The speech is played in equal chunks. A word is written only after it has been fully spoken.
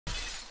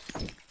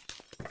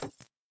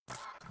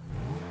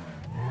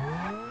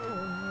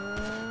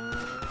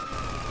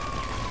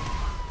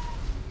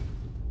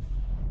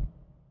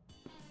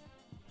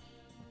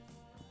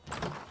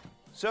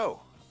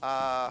So,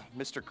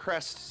 Mr.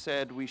 Crest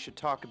said we should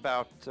talk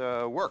about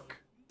work,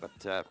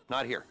 but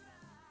not here.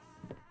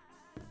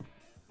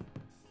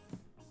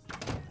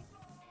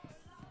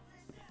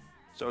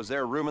 So is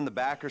there a room in the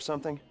back or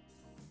something?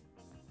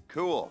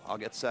 Cool, I'll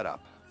get set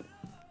up.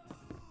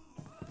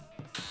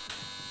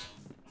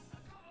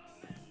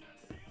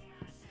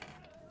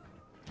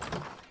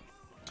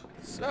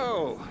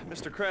 So,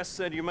 Mr. Crest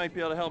said you might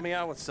be able to help me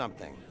out with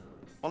something.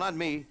 Well, not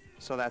me,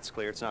 so that's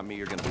clear. It's not me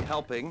you're going to be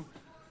helping.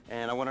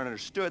 And I want it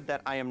understood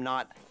that I am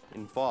not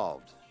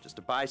involved. Just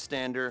a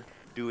bystander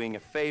doing a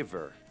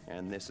favor.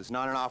 And this is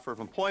not an offer of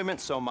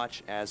employment so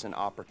much as an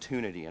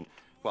opportunity. And,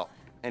 well,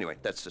 anyway,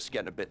 that's just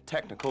getting a bit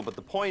technical, but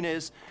the point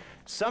is,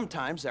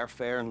 sometimes our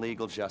fair and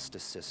legal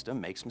justice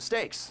system makes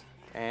mistakes.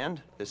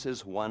 And this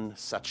is one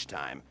such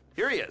time.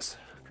 Here he is,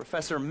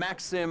 Professor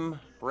Maxim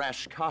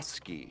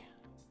Rashkovsky.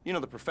 You know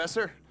the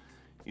professor?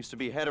 Used to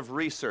be head of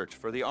research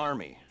for the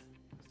Army.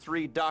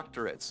 3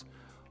 doctorates.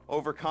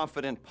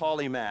 Overconfident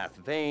polymath,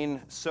 vain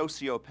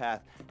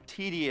sociopath,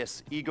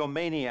 tedious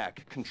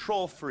egomaniac,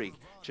 control freak,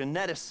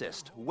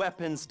 geneticist,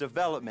 weapons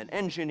development,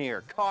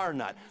 engineer, car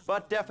nut,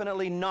 but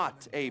definitely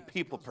not a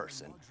people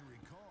person.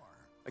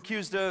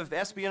 Accused of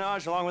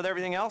espionage along with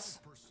everything else?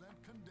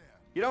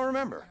 You don't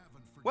remember?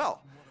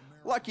 Well,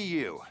 lucky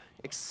you.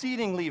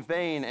 Exceedingly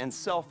vain and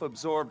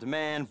self-absorbed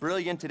man,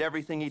 brilliant at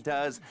everything he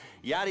does,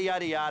 yada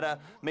yada yada,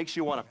 makes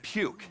you want to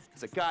puke.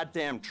 He's a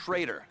goddamn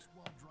traitor.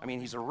 I mean,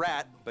 he's a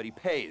rat, but he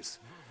pays.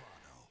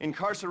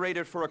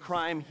 Incarcerated for a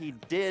crime he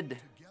did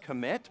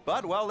commit,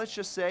 but, well, let's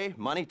just say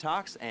money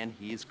talks and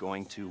he's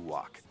going to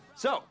walk.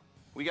 So,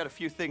 we got a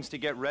few things to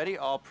get ready,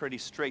 all pretty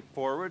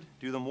straightforward.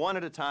 Do them one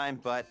at a time,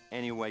 but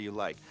any way you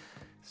like.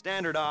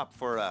 Standard op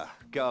for a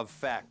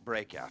gov-fac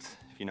breakout,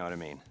 if you know what I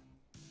mean.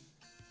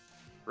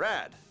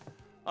 Rad.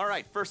 All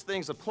right, first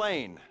thing's a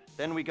plane.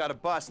 Then we got a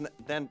bus, and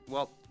then,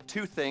 well,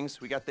 2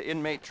 things. We got the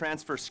inmate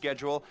transfer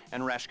schedule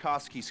and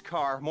Rashkovsky's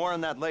car. More on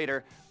that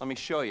later. Let me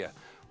show you.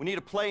 We need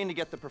a plane to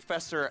get the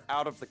professor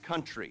out of the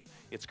country.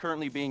 It's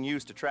currently being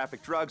used to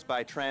traffic drugs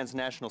by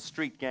transnational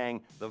street gang,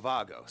 the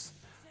Vagos.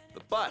 The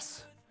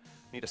bus.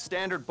 Need a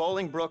standard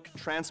Bolingbrook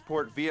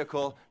transport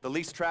vehicle. The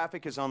least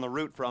traffic is on the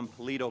route from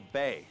Paleto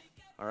Bay.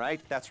 All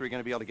right, that's where you're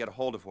going to be able to get a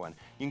hold of one.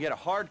 You can get a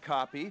hard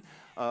copy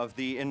of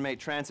the inmate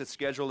transit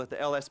schedule at the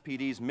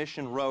LSPD's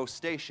Mission Row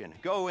station.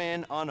 Go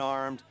in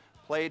unarmed,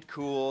 play it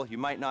cool, you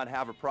might not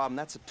have a problem.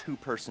 That's a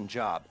 2-person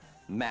job,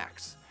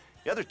 max.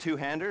 The other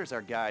 2-hander is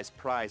our guy's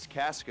prize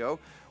Casco.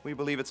 We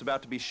believe it's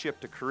about to be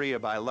shipped to Korea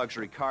by a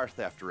luxury car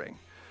theft ring.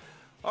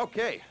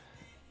 Okay,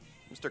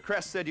 Mr.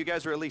 Crest said you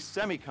guys are at least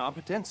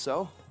semi-competent,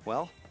 so,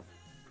 well,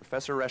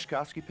 Professor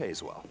Rashkovsky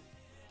pays well.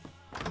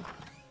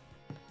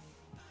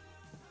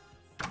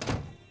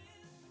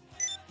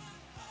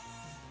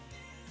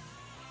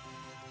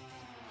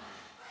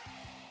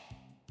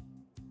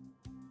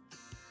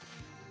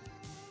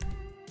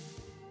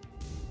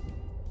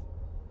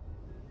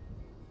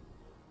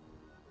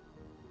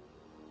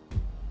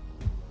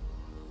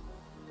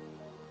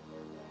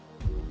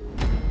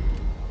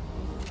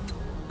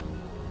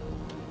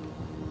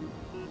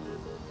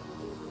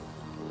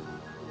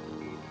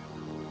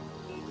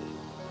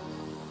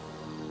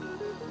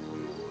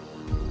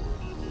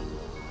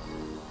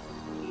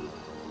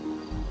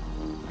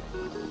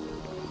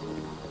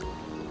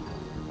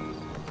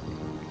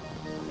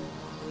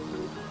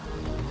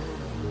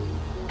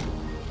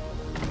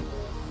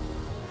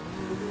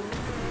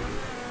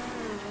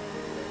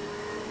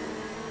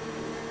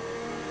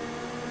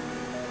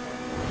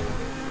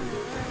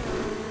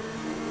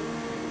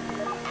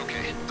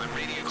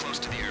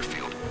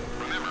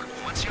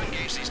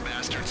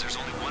 There's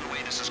only one way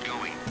this is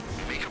going.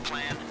 Make a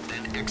plan,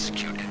 then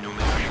execute it. No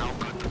matter how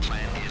good the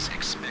plan is,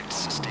 expect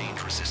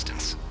sustained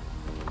resistance.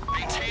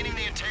 Maintaining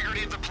the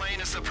integrity of the plane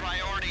is the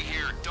priority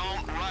here.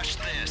 Don't rush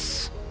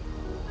this.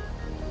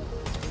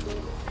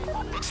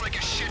 Looks like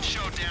a shit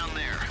show down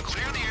there.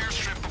 Clear the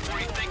airstrip before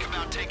you think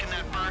about taking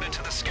that bird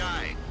into the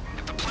sky.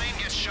 If the plane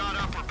gets shot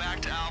up, we're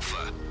back to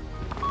Alpha.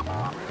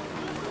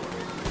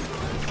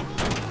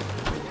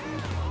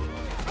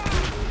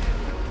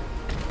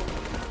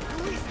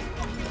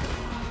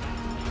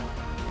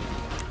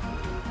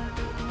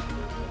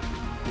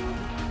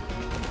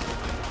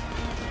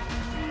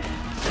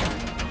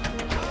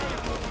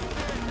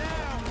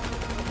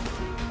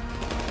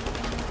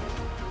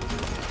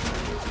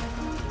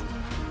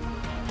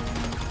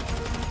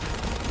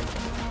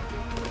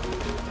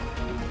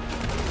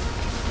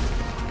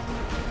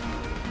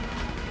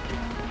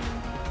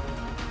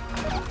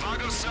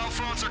 Cell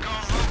phones are going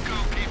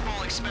loco,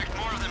 people. Expect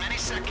more of them any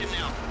second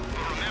now.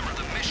 But remember,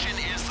 the mission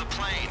is the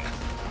plane.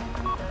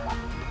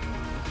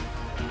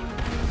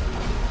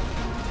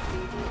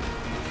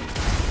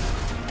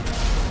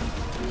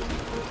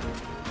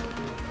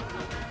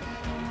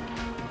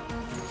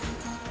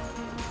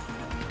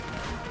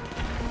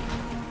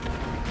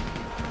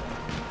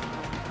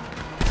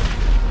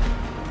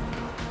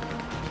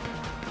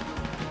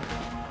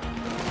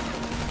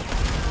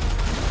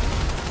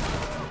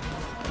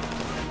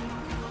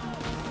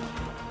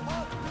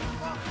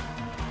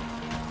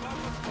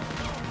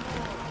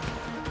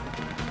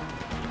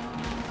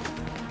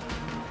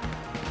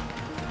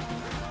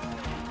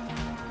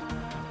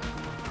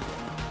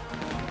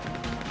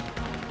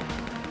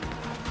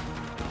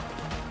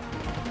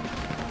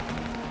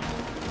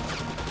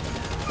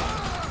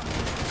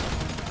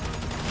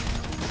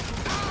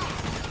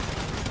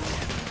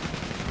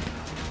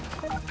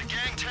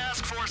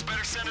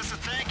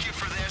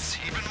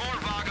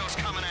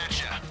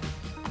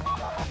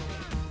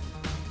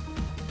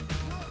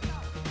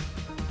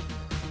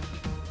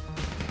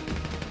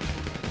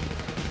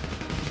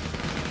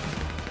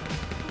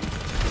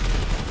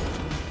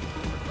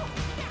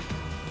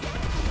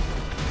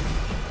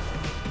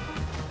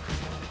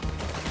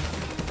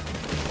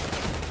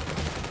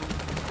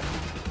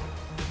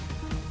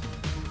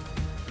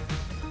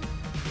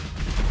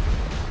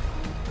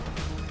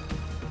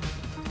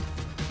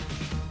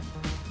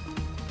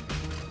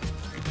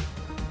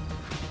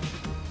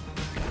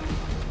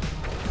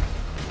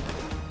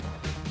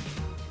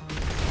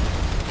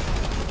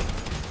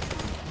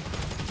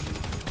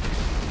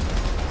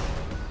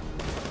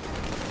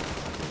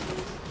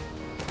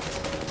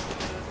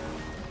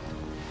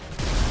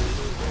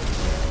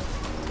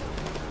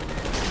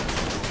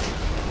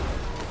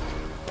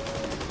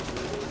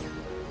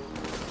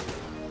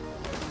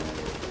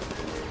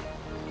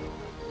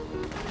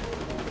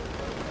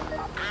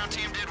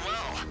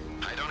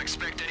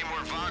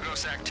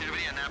 surface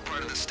activity in that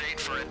part of the state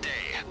for a day.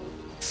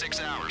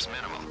 6 hours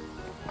minimum.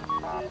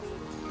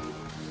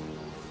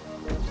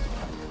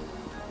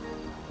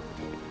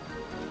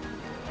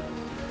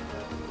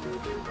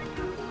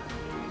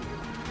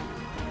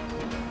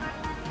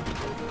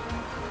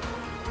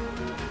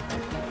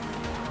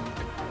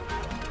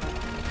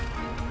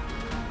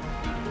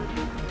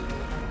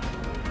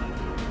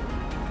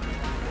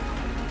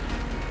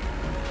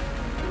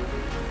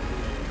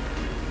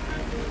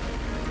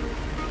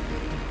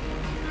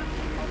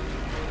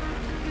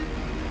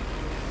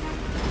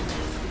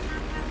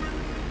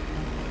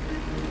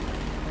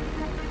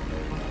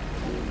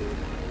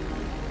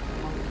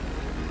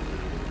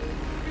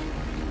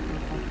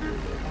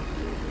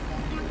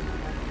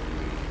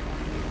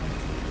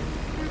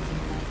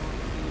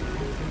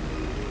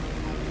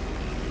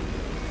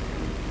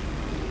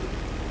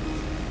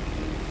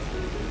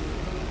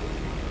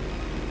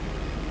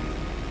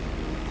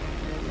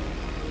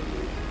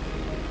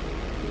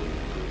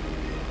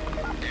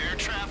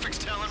 Traffic's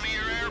telling me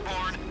you're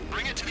airborne.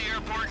 Bring it to the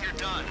airport and you're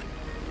done.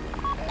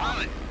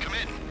 Pilot, come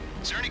in.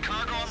 Is there any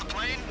cargo on the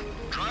plane?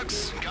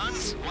 Drugs,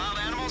 guns, wild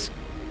animals?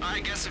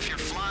 I guess if you're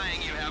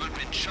flying, you haven't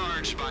been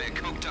charged by a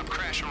coked-up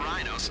crash of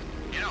rhinos.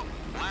 You know,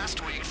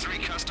 last week, 3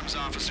 customs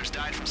officers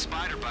died from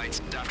spider bites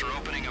after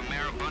opening a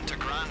Marabunta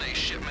Grande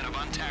shipment of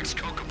untaxed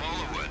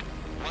Coca-Cola wood.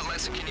 What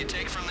lesson can you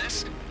take from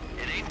this?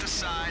 It ain't the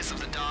size of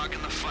the dog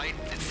in the fight,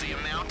 it's the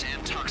amount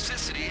and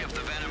toxicity of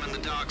the venom in the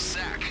dog's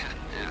sack.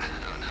 Yeah,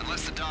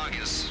 unless the dog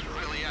is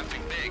really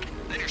effing big,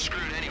 then you're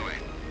screwed anyway.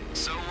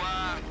 So,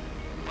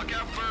 look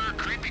out for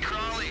creepy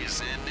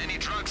crawlies, and any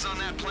drugs on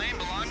that plane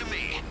belong to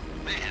me.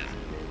 Man,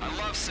 I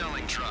love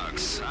selling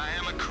drugs. I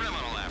am a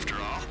criminal after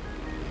all.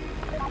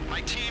 My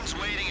team's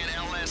waiting at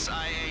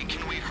LSIA.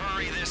 Can we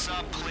hurry this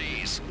up,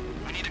 please?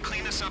 We need to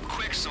clean this up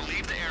quick, so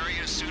leave the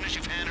area as soon as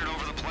you've handed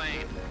over the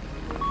plane.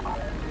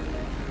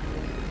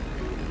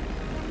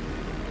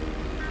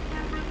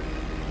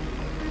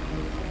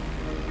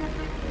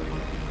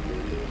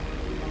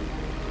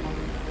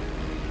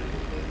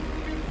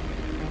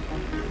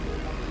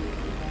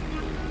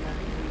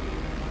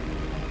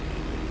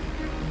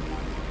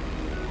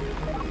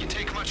 You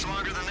take much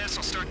longer than this,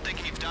 I'll start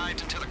thinking you've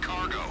dived into the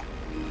cargo.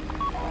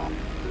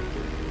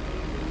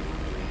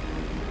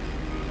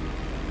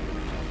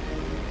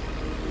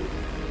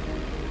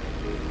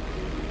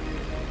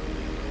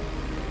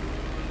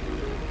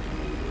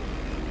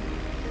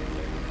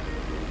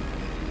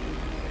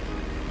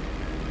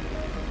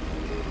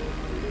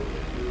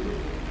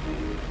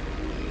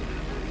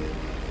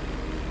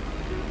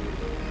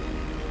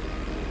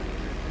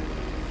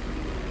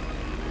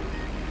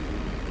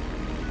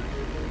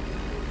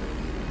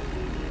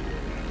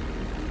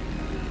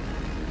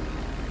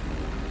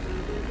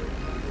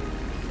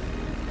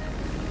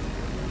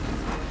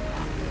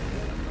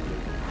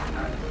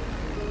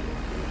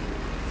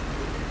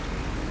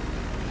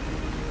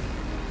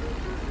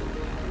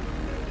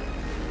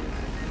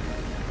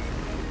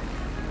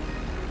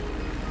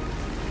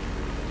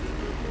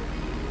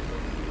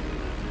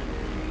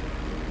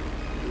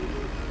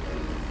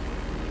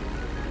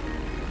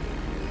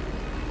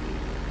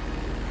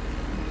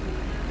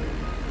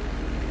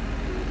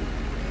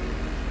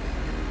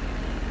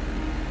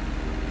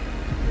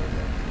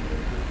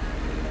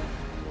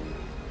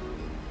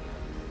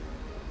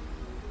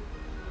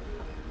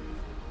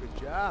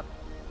 Good job.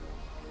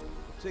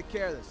 Take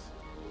care of this.